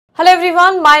Hello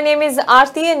everyone, my name is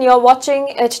Arti and you're watching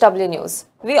HW News.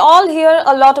 We all hear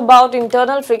a lot about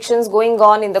internal frictions going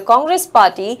on in the Congress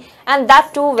party, and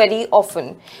that too very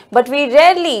often. But we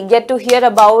rarely get to hear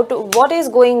about what is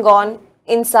going on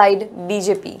inside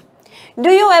BJP.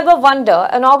 Do you ever wonder,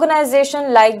 an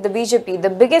organization like the BJP, the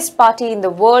biggest party in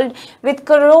the world, with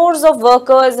crores of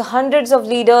workers, hundreds of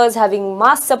leaders having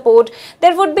mass support,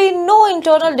 there would be no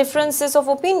internal differences of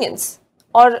opinions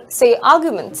or say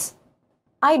arguments?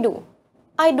 I do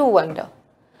wonder.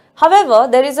 However,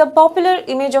 there is a popular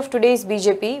image of today's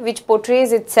BJP which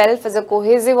portrays itself as a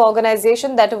cohesive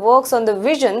organization that works on the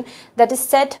vision that is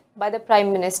set by the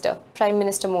Prime Minister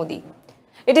Modi.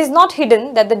 It is not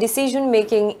hidden that the decision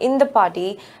making in the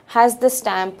party has the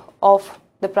stamp of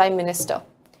the Prime Minister.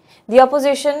 The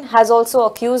opposition has also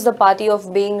accused the party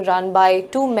of being run by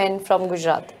two men from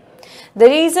Gujarat. The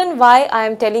reason why I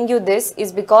am telling you this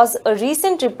is because a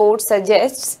recent report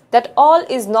suggests that all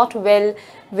is not well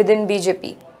within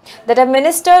BJP. That a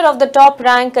minister of the top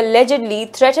rank allegedly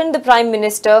threatened the Prime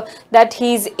Minister that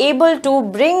he is able to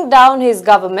bring down his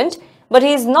government, but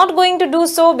he is not going to do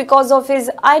so because of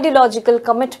his ideological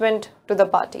commitment to the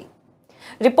party.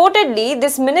 Reportedly,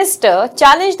 this minister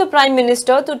challenged the Prime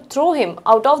Minister to throw him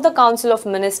out of the Council of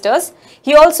Ministers.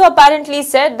 He also apparently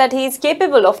said that he is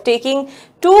capable of taking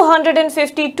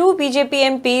 252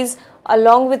 BJP MPs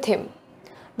along with him.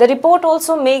 The report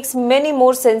also makes many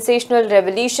more sensational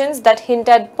revelations that hint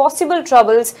at possible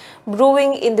troubles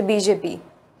brewing in the BJP.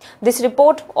 This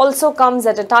report also comes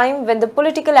at a time when the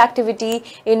political activity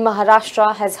in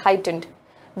Maharashtra has heightened.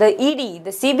 The ED,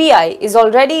 the CBI, is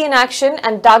already in action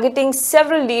and targeting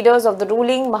several leaders of the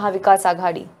ruling Mahavikas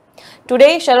Aghadi.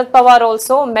 Today, Sharad Pawar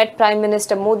also met Prime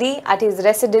Minister Modi at his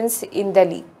residence in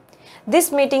Delhi.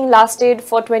 This meeting lasted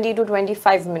for 20 to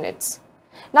 25 minutes.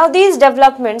 Now, these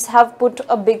developments have put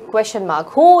a big question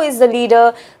mark. Who is the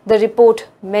leader the report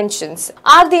mentions?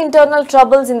 Are the internal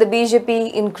troubles in the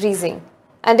BJP increasing?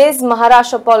 And is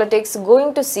Maharashtra politics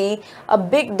going to see a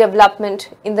big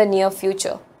development in the near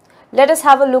future? Let us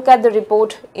have a look at the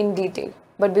report in detail.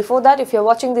 But before that, if you're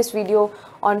watching this video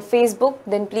on Facebook,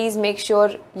 then please make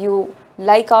sure you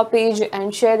like our page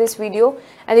and share this video.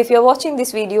 And if you're watching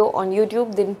this video on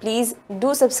YouTube, then please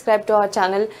do subscribe to our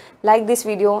channel, like this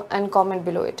video and comment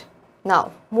below it.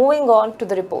 Now, moving on to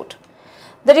the report.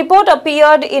 The report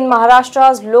appeared in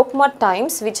Maharashtra's Lokmat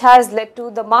Times, which has led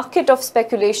to the market of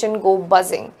speculation go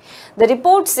buzzing. The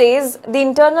report says the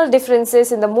internal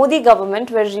differences in the Modi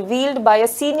government were revealed by a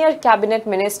senior cabinet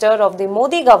minister of the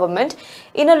Modi government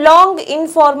in a long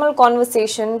informal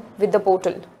conversation with the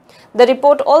portal. The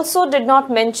report also did not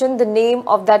mention the name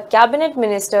of that cabinet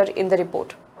minister in the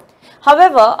report.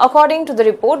 However, according to the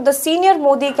report, the senior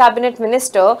Modi cabinet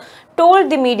minister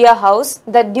told the media house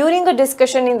that during a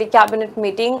discussion in the cabinet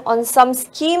meeting on some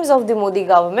schemes of the Modi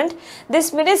government,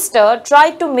 this minister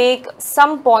tried to make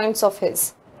some points of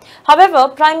his. However,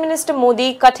 Prime Minister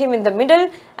Modi cut him in the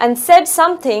middle and said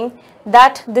something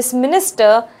that this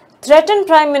minister threatened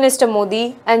Prime Minister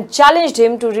Modi and challenged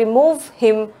him to remove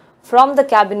him from the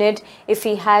cabinet if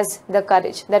he has the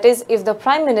courage. That is, if the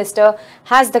Prime Minister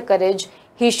has the courage,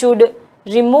 he should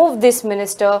remove this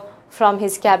minister from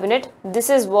his cabinet. This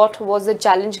is what was the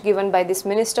challenge given by this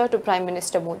minister to Prime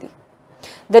Minister Modi.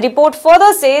 The report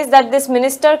further says that this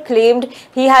minister claimed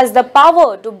he has the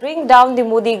power to bring down the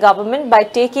Modi government by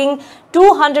taking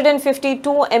 252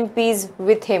 MPs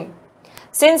with him.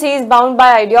 Since he is bound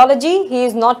by ideology, he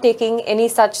is not taking any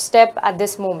such step at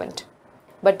this moment.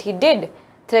 But he did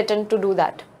threaten to do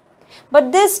that.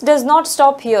 But this does not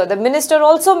stop here. The minister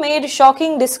also made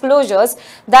shocking disclosures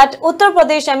that Uttar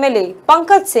Pradesh MLA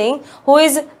Pankaj Singh, who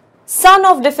is son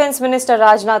of Defence Minister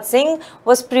Rajnath Singh,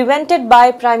 was prevented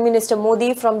by Prime Minister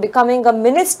Modi from becoming a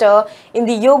minister in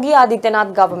the Yogi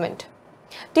Adityanath government.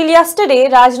 Till yesterday,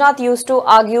 Rajnath used to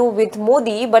argue with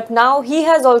Modi, but now he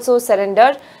has also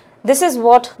surrendered. This is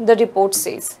what the report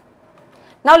says.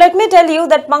 Now let me tell you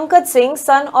that Pankaj Singh,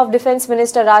 son of Defence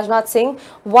Minister Rajnath Singh,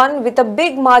 won with a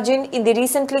big margin in the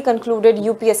recently concluded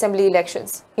UP Assembly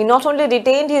elections. He not only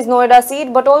retained his Noida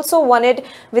seat but also won it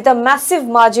with a massive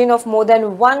margin of more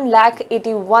than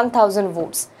 1,81,000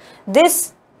 votes.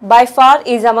 This by far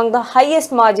is among the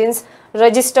highest margins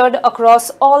registered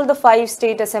across all the 5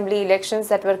 state assembly elections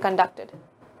that were conducted.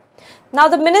 Now,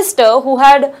 the minister, who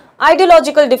had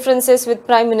ideological differences with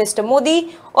Prime Minister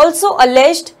Modi, also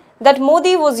alleged that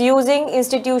Modi was using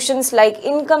institutions like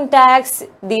income tax,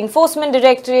 the enforcement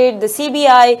directorate, the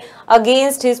CBI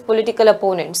against his political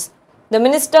opponents. The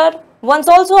minister once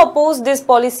also opposed this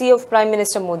policy of Prime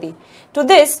Minister Modi. To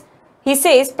this, he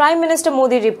says Prime Minister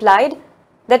Modi replied,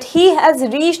 that he has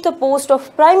reached the post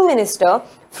of Prime Minister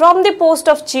from the post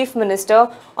of Chief Minister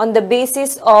on the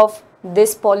basis of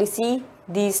this policy,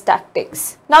 these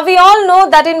tactics. Now we all know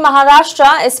that in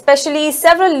Maharashtra, especially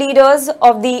several leaders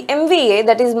of the MVA,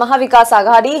 that is Mahavikas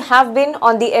Aghadi, have been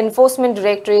on the Enforcement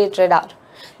Directorate radar.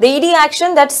 The ED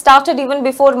action that started even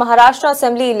before Maharashtra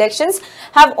Assembly elections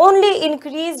have only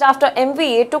increased after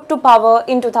MVA took to power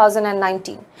in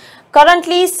 2019.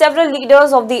 Currently, several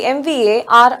leaders of the MVA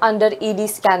are under ED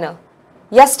scanner.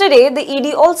 Yesterday, the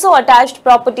ED also attached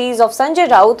properties of Sanjay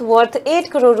Raut worth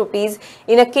 8 crore rupees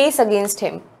in a case against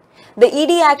him. The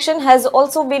ED action has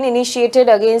also been initiated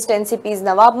against NCP's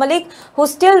Nawab Malik, who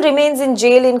still remains in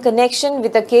jail in connection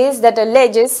with a case that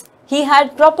alleges he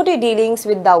had property dealings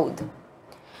with Dawood.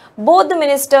 Both the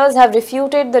ministers have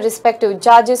refuted the respective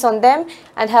charges on them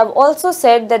and have also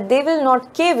said that they will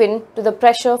not cave in to the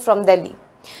pressure from Delhi.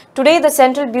 Today, the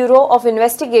Central Bureau of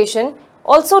Investigation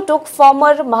also took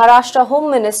former Maharashtra Home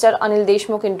Minister Anil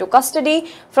Deshmukh into custody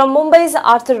from Mumbai's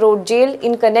Arthur Road jail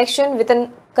in connection with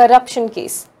a corruption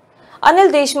case.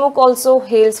 Anil Deshmukh also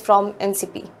hails from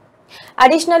NCP.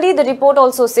 Additionally, the report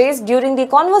also says during the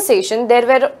conversation there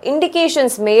were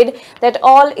indications made that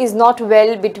all is not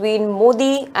well between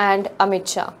Modi and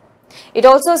Amit Shah. It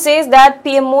also says that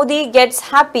PM Modi gets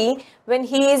happy when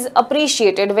he is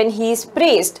appreciated, when he is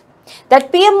praised.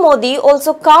 That PM Modi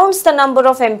also counts the number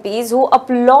of MPs who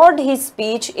applaud his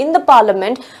speech in the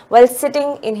parliament while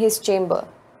sitting in his chamber.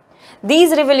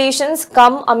 These revelations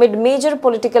come amid major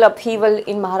political upheaval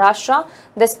in Maharashtra.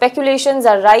 The speculations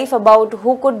are rife about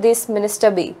who could this minister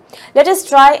be. Let us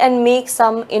try and make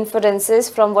some inferences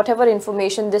from whatever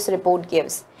information this report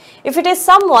gives. If it is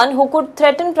someone who could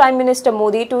threaten Prime Minister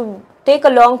Modi to take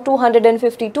along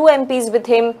 252 MPs with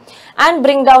him and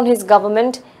bring down his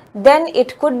government, then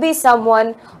it could be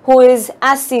someone who is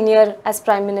as senior as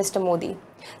Prime Minister Modi.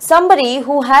 Somebody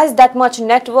who has that much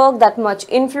network, that much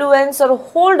influence or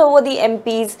hold over the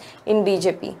MPs in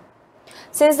BJP.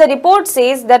 Since the report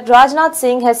says that Rajnath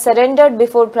Singh has surrendered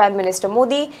before Prime Minister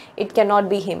Modi, it cannot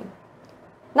be him.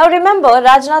 Now remember,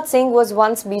 Rajnath Singh was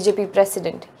once BJP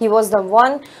president. He was the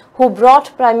one who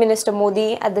brought Prime Minister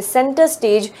Modi at the center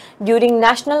stage during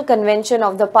National Convention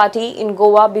of the party in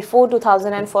Goa before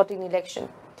 2014 election.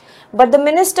 But the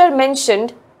minister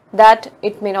mentioned that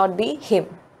it may not be him.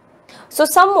 So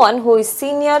someone who is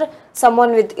senior,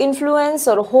 someone with influence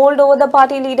or hold over the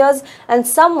party leaders, and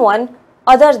someone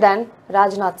other than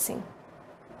Rajnath Singh.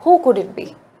 Who could it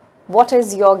be? What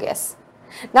is your guess?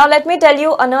 Now let me tell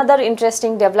you another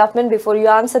interesting development before you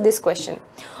answer this question.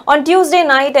 On Tuesday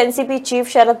night, NCP Chief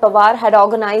Sharad Pawar had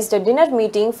organized a dinner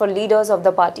meeting for leaders of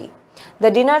the party.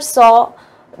 The dinner saw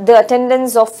the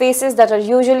attendance of faces that are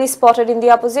usually spotted in the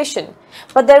opposition.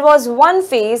 But there was one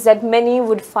face that many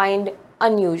would find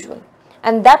unusual,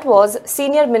 and that was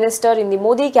senior minister in the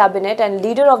Modi cabinet and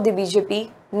leader of the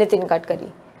BJP, Nitin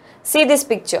Gadkari. See this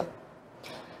picture.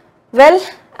 Well,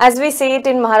 as we say it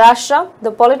in Maharashtra,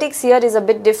 the politics here is a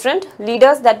bit different.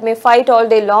 Leaders that may fight all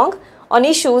day long on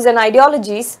issues and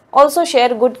ideologies also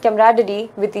share good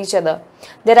camaraderie with each other.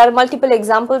 There are multiple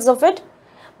examples of it.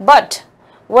 But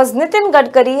was Nitin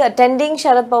Gadkari attending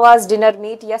Sharad Pawar's dinner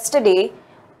meet yesterday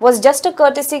was just a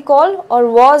courtesy call, or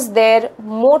was there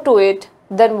more to it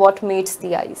than what meets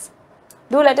the eyes?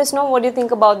 Do let us know what you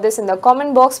think about this in the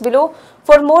comment box below.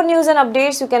 For more news and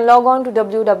updates, you can log on to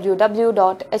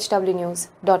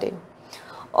www.hwnews.in.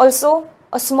 Also,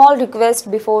 a small request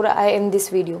before I end this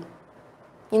video.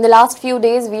 In the last few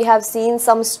days, we have seen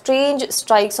some strange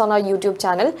strikes on our YouTube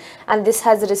channel, and this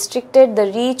has restricted the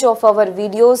reach of our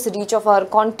videos, reach of our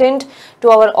content to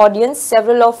our audience.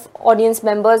 Several of audience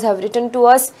members have written to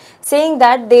us saying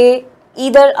that they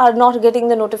either are not getting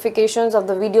the notifications of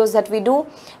the videos that we do,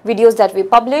 videos that we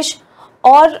publish,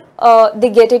 or they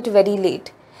get it very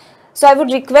late. So I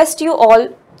would request you all,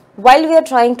 while we are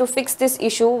trying to fix this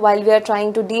issue, while we are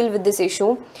trying to deal with this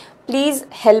issue, please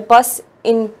help us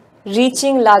in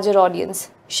reaching larger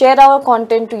audience. Share our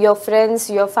content to your friends,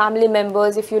 your family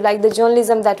members. If you like the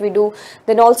journalism that we do,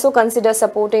 then also consider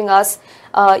supporting us.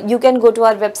 You can go to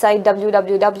our website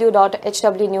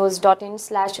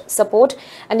www.hwnews.in/support,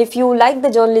 and if you like the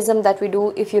journalism that we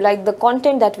do, if you like the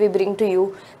content that we bring to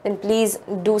you, then please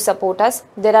do support us.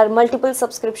 There are multiple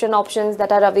subscription options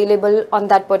that are available on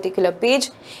that particular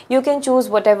page. You can choose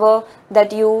whatever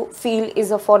that you feel is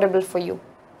affordable for you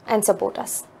and support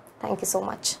us. Thank you so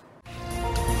much.